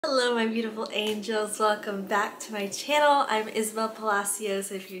Hello my beautiful angels, welcome back to my channel. I'm Isabel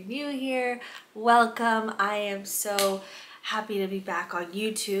Palacios. If you're new here, welcome. I am so happy to be back on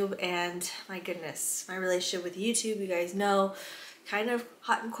YouTube, and my goodness, my relationship with YouTube, you guys know, kind of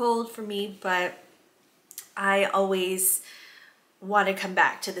hot and cold for me, but I always want to come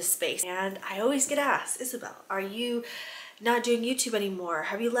back to this space. And I always get asked, Isabel, are you not doing YouTube anymore?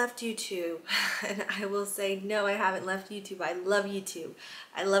 Have you left YouTube? And I will say, no, I haven't left YouTube. I love YouTube.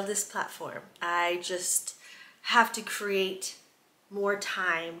 I love this platform. I just have to create more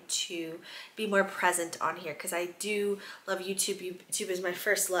time to be more present on here because I do love YouTube. YouTube is my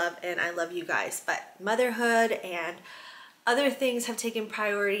first love and I love you guys. But motherhood and other things have taken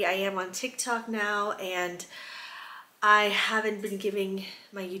priority. I am on TikTok now and I haven't been giving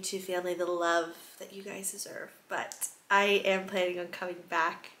my YouTube family the love that you guys deserve, but I am planning on coming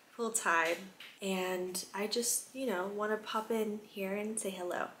back full time, and I just, want to pop in here and say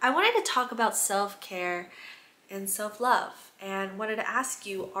hello. I wanted to talk about self-care and self-love, and wanted to ask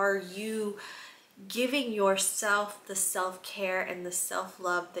you, are you giving yourself the self-care and the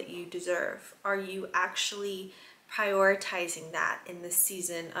self-love that you deserve? Are you actually prioritizing that in this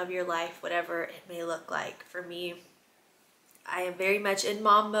season of your life, whatever it may look like? For me, I am very much in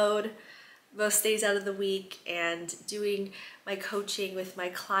mom mode most days out of the week and doing my coaching with my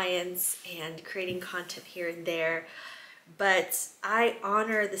clients and creating content here and there. But I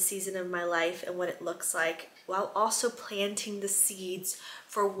honor the season of my life and what it looks like while also planting the seeds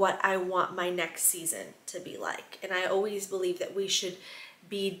for what I want my next season to be like. And I always believe that we should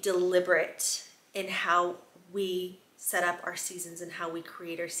be deliberate in how we set up our seasons and how we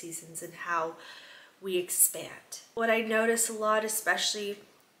create our seasons and how we expand. What I notice a lot, especially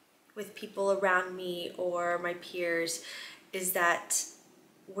with people around me or my peers, is that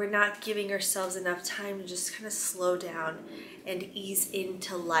we're not giving ourselves enough time to just kind of slow down and ease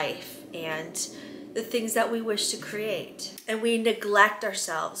into life and the things that we wish to create. And we neglect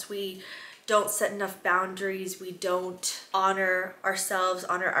ourselves. We don't set enough boundaries. We don't honor ourselves,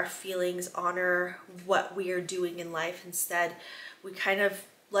 honor our feelings, honor what we are doing in life. Instead, we kind of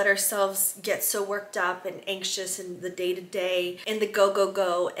let ourselves get so worked up and anxious in the day-to-day and the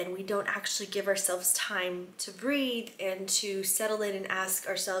go, and we don't actually give ourselves time to breathe and to settle in and ask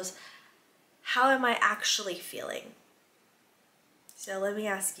ourselves, how am I actually feeling? So let me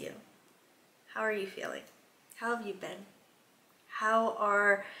ask you, how are you feeling? How have you been? How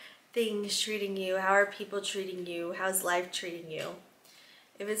are things treating you? How are people treating you? How's life treating you?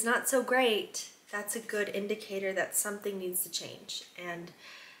 If it's not so great, that's a good indicator that something needs to change and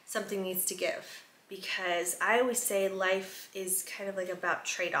something needs to give. Because I always say life is kind of like about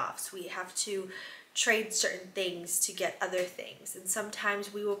trade-offs. We have to trade certain things to get other things. And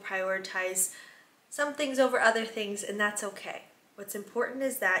sometimes we will prioritize some things over other things, and that's okay. What's important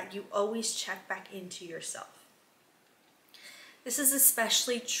is that you always check back into yourself. This is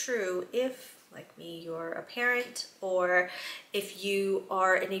especially true if, like me, you're a parent, or if you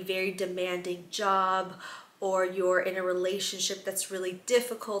are in a very demanding job, or you're in a relationship that's really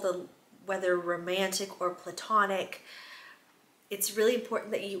difficult, whether romantic or platonic. It's really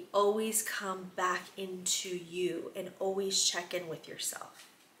important that you always come back into you and always check in with yourself,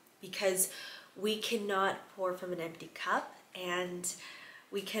 because we cannot pour from an empty cup, and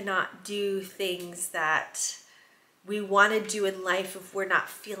we cannot do things that we want to do in life if we're not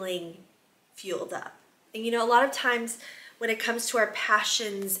feeling fueled up. And a lot of times when it comes to our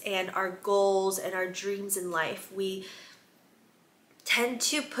passions and our goals and our dreams in life, we tend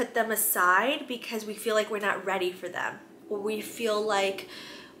to put them aside because we feel like we're not ready for them, or we feel like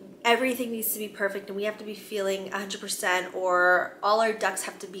everything needs to be perfect and we have to be feeling 100%, or all our ducks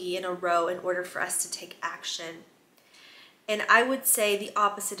have to be in a row in order for us to take action. And I would say the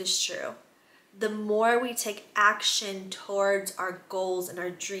opposite is true. The more we take action towards our goals and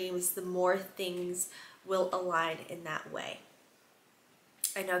our dreams, the more things will align in that way.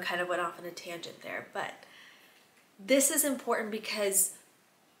 I know I kind of went off on a tangent there, but this is important because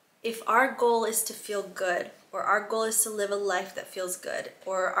if our goal is to feel good, or our goal is to live a life that feels good,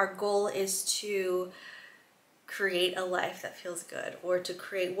 or our goal is to create a life that feels good, or to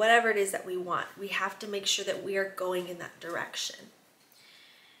create whatever it is that we want, we have to make sure that we are going in that direction.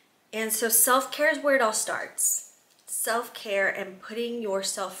 And so self-care is where it all starts. Self-care and putting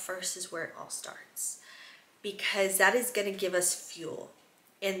yourself first is where it all starts, because that is going to give us fuel,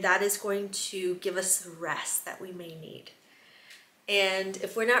 and that is going to give us the rest that we may need. And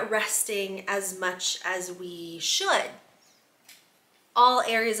if we're not resting as much as we should, all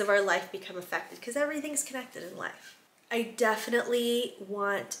areas of our life become affected, because everything's connected in life. I definitely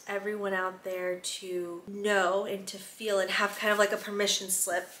want everyone out there to know and to feel and have kind of like a permission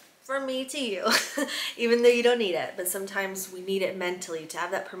slip from me to you, even though you don't need it, but sometimes we need it mentally to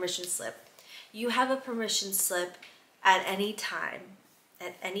have that permission slip. You have a permission slip at any time,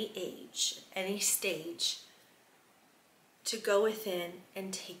 at any age, any stage, to go within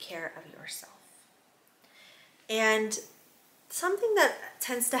and take care of yourself. And something that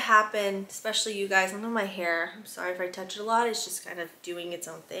tends to happen, especially you guys, I know my hair, I'm sorry if I touch it a lot, it's just kind of doing its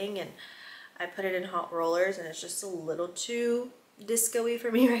own thing, and I put it in hot rollers and it's just a little too disco-y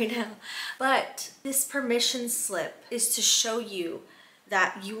for me right now. But this permission slip is to show you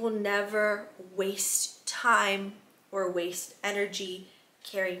that you will never waste time or waste energy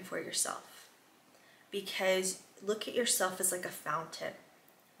caring for yourself. Because look at yourself as like a fountain,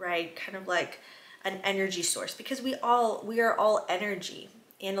 right? Kind of like an energy source, because we are all energy.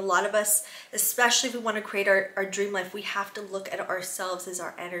 And a lot of us, especially if we want to create our dream life, we have to look at ourselves as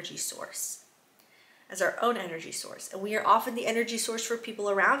our energy source, as our own energy source. And we are often the energy source for people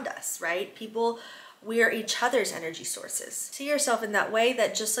around us, right? We are each other's energy sources. See yourself in that way,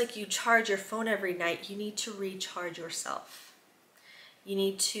 that just like you charge your phone every night, you need to recharge yourself. You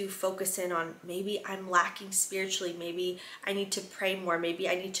need to focus in on, maybe I'm lacking spiritually, maybe I need to pray more, maybe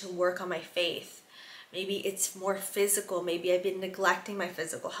I need to work on my faith. Maybe it's more physical. Maybe I've been neglecting my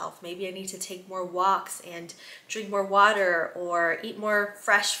physical health. Maybe I need to take more walks and drink more water, or eat more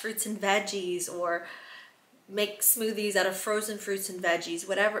fresh fruits and veggies, or make smoothies out of frozen fruits and veggies,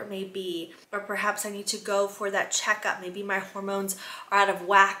 whatever it may be. Or perhaps I need to go for that checkup. Maybe my hormones are out of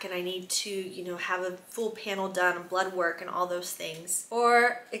whack and I need to, have a full panel done, blood work and all those things.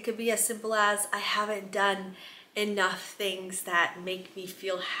 Or it could be as simple as, I haven't done enough things that make me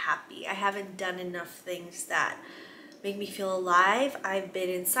feel happy. I haven't done enough things that make me feel alive. I've been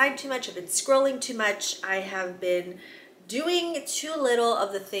inside too much. I've been scrolling too much. I have been doing too little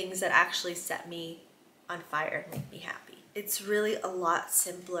of the things that actually set me on fire and make me happy. It's really a lot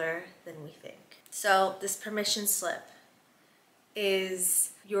simpler than we think. So this permission slip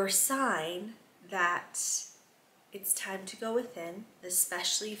is your sign that it's time to go within,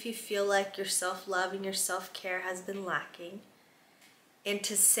 especially if you feel like your self-love and your self-care has been lacking, and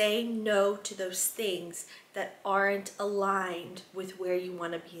to say no to those things that aren't aligned with where you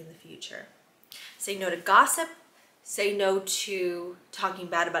want to be in the future. Say no to gossip, say no to talking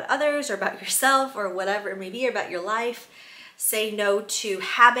bad about others or about yourself or whatever it may be, or about your life. Say no to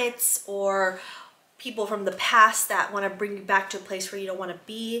habits or people from the past that want to bring you back to a place where you don't want to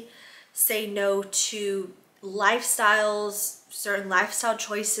be. Say no to lifestyles, certain lifestyle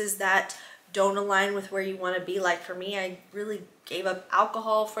choices that don't align with where you want to be. Like for me, I really gave up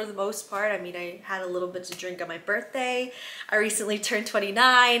alcohol for the most part. I mean, I had a little bit to drink on my birthday. I recently turned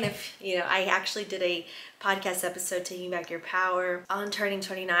 29. I actually did a podcast episode, Taking Back Your Power, on turning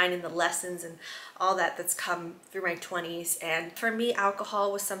 29 and the lessons and all that's come through my 20s. And for me,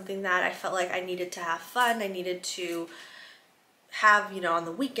 alcohol was something that I felt like I needed to have fun. I needed to have, on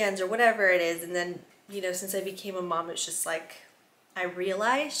the weekends or whatever it is. And then, since I became a mom, it's just like, I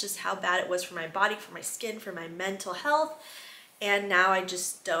realized just how bad it was for my body, for my skin, for my mental health. And now I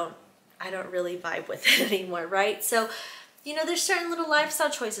don't really vibe with it anymore, right? So, there's certain little lifestyle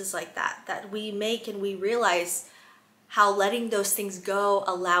choices like that we make, and we realize how letting those things go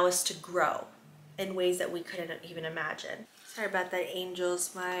allow us to grow in ways that we couldn't even imagine. Sorry about that,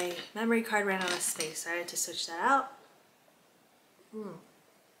 angels. My memory card ran out of space, so I had to switch that out.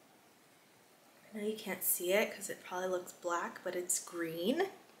 I know you can't see it because it probably looks black, but it's green.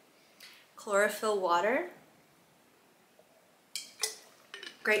 Chlorophyll water.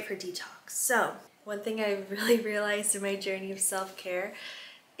 Great for detox. So, one thing I've really realized in my journey of self-care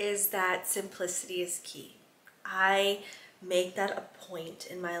is that simplicity is key. I make that a point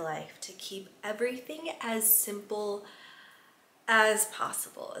in my life to keep everything as simple as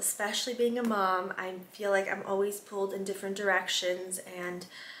possible. Especially being a mom, I feel like I'm always pulled in different directions, and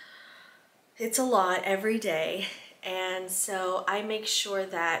it's a lot every day. And so I make sure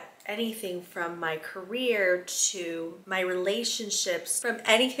that anything from my career to my relationships, from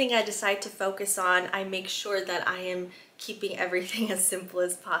anything I decide to focus on, I make sure that I am keeping everything as simple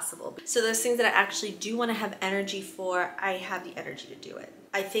as possible. So those things that I actually do want to have energy for, I have the energy to do it.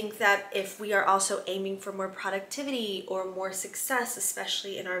 I think that if we are also aiming for more productivity or more success,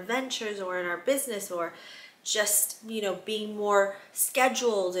 especially in our ventures or in our business, or just, being more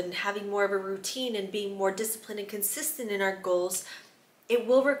scheduled and having more of a routine and being more disciplined and consistent in our goals, it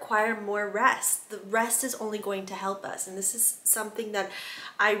will require more rest. The rest is only going to help us. And this is something that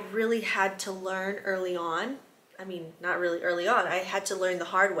I really had to learn early on. I mean, not really early on. I had to learn the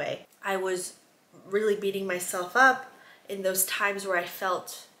hard way. I was really beating myself up in those times where I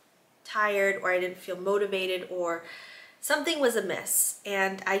felt tired or I didn't feel motivated or something was amiss.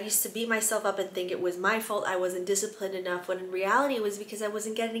 And I used to beat myself up and think it was my fault I wasn't disciplined enough, when in reality it was because I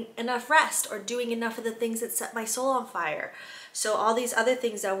wasn't getting enough rest or doing enough of the things that set my soul on fire. So all these other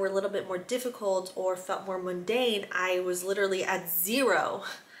things that were a little bit more difficult or felt more mundane, I was literally at zero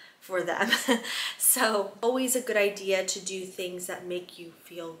for them. So always a good idea to do things that make you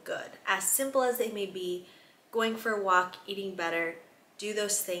feel good. As simple as they may be, going for a walk, eating better, do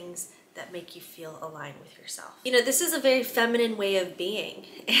those things that make you feel aligned with yourself. You know, this is a very feminine way of being,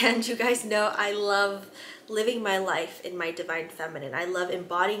 and you guys know I love living my life in my divine feminine. I love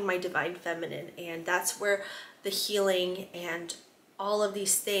embodying my divine feminine, and that's where the healing and all of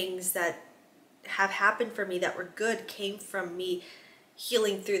these things that have happened for me that were good came from me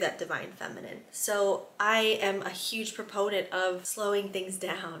healing through that divine feminine. So I am a huge proponent of slowing things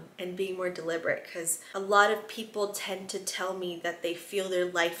down and being more deliberate, because a lot of people tend to tell me that they feel their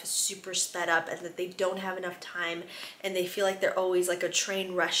life is super sped up and that they don't have enough time, and they feel like they're always like a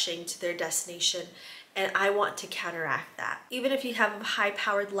train rushing to their destination. And I want to counteract that. Even if you have a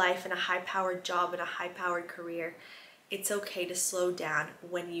high-powered life and a high-powered job and a high-powered career, it's okay to slow down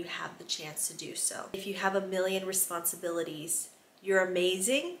when you have the chance to do so. If you have a million responsibilities, you're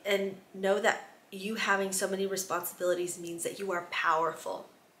amazing, and know that you having so many responsibilities means that you are powerful.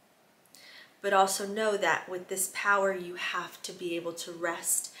 But also know that with this power, you have to be able to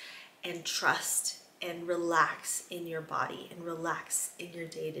rest and trust and relax in your body and relax in your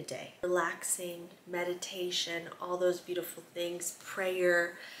day-to-day. Relaxing, meditation, all those beautiful things,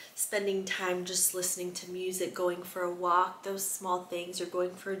 prayer, spending time just listening to music, going for a walk, those small things, or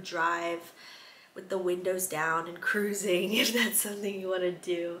going for a drive with the windows down and cruising, if that's something you want to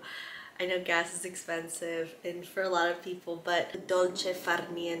do. I know gas is expensive and for a lot of people, but dolce far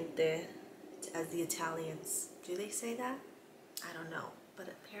niente, as the Italians, do they say that? I don't know, but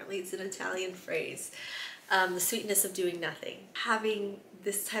apparently it's an Italian phrase. The sweetness of doing nothing. Having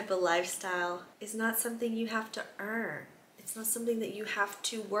this type of lifestyle is not something you have to earn. It's not something that you have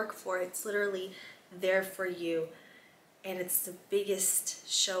to work for. It's literally there for you. And it's the biggest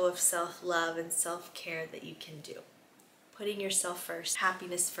show of self-love and self-care that you can do. Putting yourself first,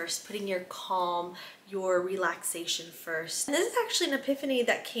 happiness first, putting your calm, your relaxation first. And this is actually an epiphany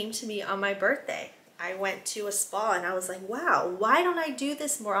that came to me on my birthday. I went to a spa and I was like, wow, why don't I do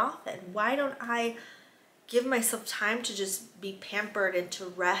this more often? Why don't I give myself time to just be pampered and to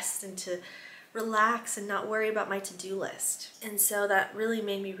rest and to relax and not worry about my to-do list? And so that really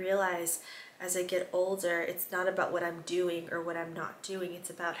made me realize, as I get older, it's not about what I'm doing or what I'm not doing. It's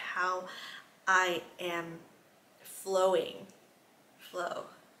about how I am flowing. Flow.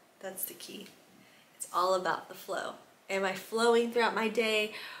 That's the key. It's all about the flow. Am I flowing throughout my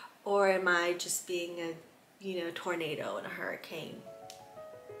day, or am I just being a tornado and a hurricane?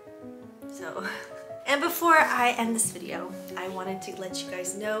 So, and before I end this video, I wanted to let you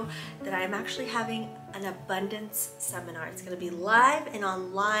guys know that I'm actually having an abundance seminar. It's going to be live and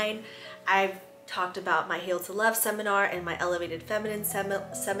online. I've talked about my Heal to Love seminar and my Elevated Feminine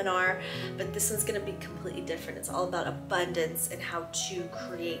seminar, but this one's going to be completely different. It's all about abundance and how to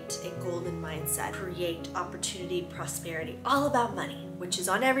create a golden mindset, create opportunity, prosperity, all about money, which is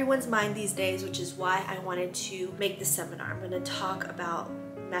on everyone's mind these days, which is why I wanted to make this seminar. I'm going to talk about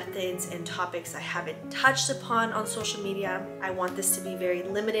methods and topics I haven't touched upon on social media. I want this to be very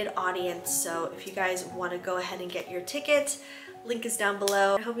limited audience, so if you guys want to go ahead and get your ticket, link is down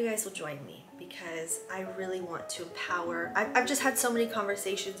below. I hope you guys will join me, because I really want to empower. I've just had so many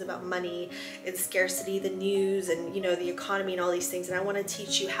conversations about money and scarcity, the news, and the economy and all these things, and I want to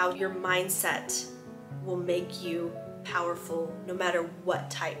teach you how your mindset will make you powerful no matter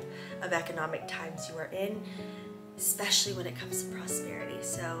what type of economic times you are in, especially when it comes to prosperity.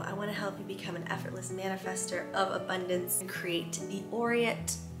 So I want to help you become an effortless manifester of abundance and create the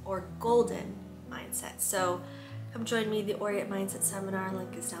Orient or golden mindset. So come join me, the Orient Mindset Seminar,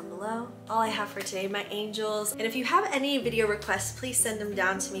 link is down below. All I have for today, my angels. And if you have any video requests, please send them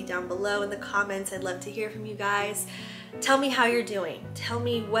down to me down below in the comments. I'd love to hear from you guys. Tell me how you're doing. Tell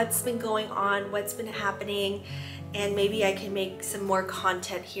me what's been going on, what's been happening, and maybe I can make some more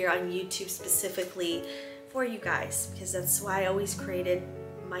content here on YouTube specifically for you guys, because that's why I always created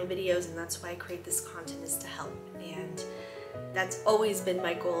my videos, and that's why I create this content, is to help. And that's always been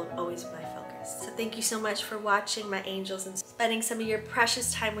my goal and always been my focus. So thank you so much for watching, my angels, and spending some of your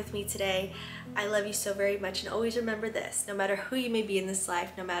precious time with me today. I love you so very much, and always remember this: no matter who you may be in this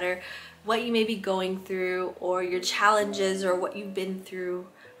life, no matter what you may be going through, or your challenges, or what you've been through,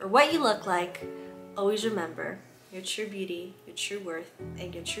 or what you look like, always remember your true beauty, your true worth,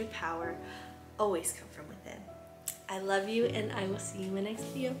 and your true power always come from within. I love you and I will see you in my next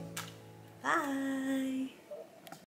video. Bye!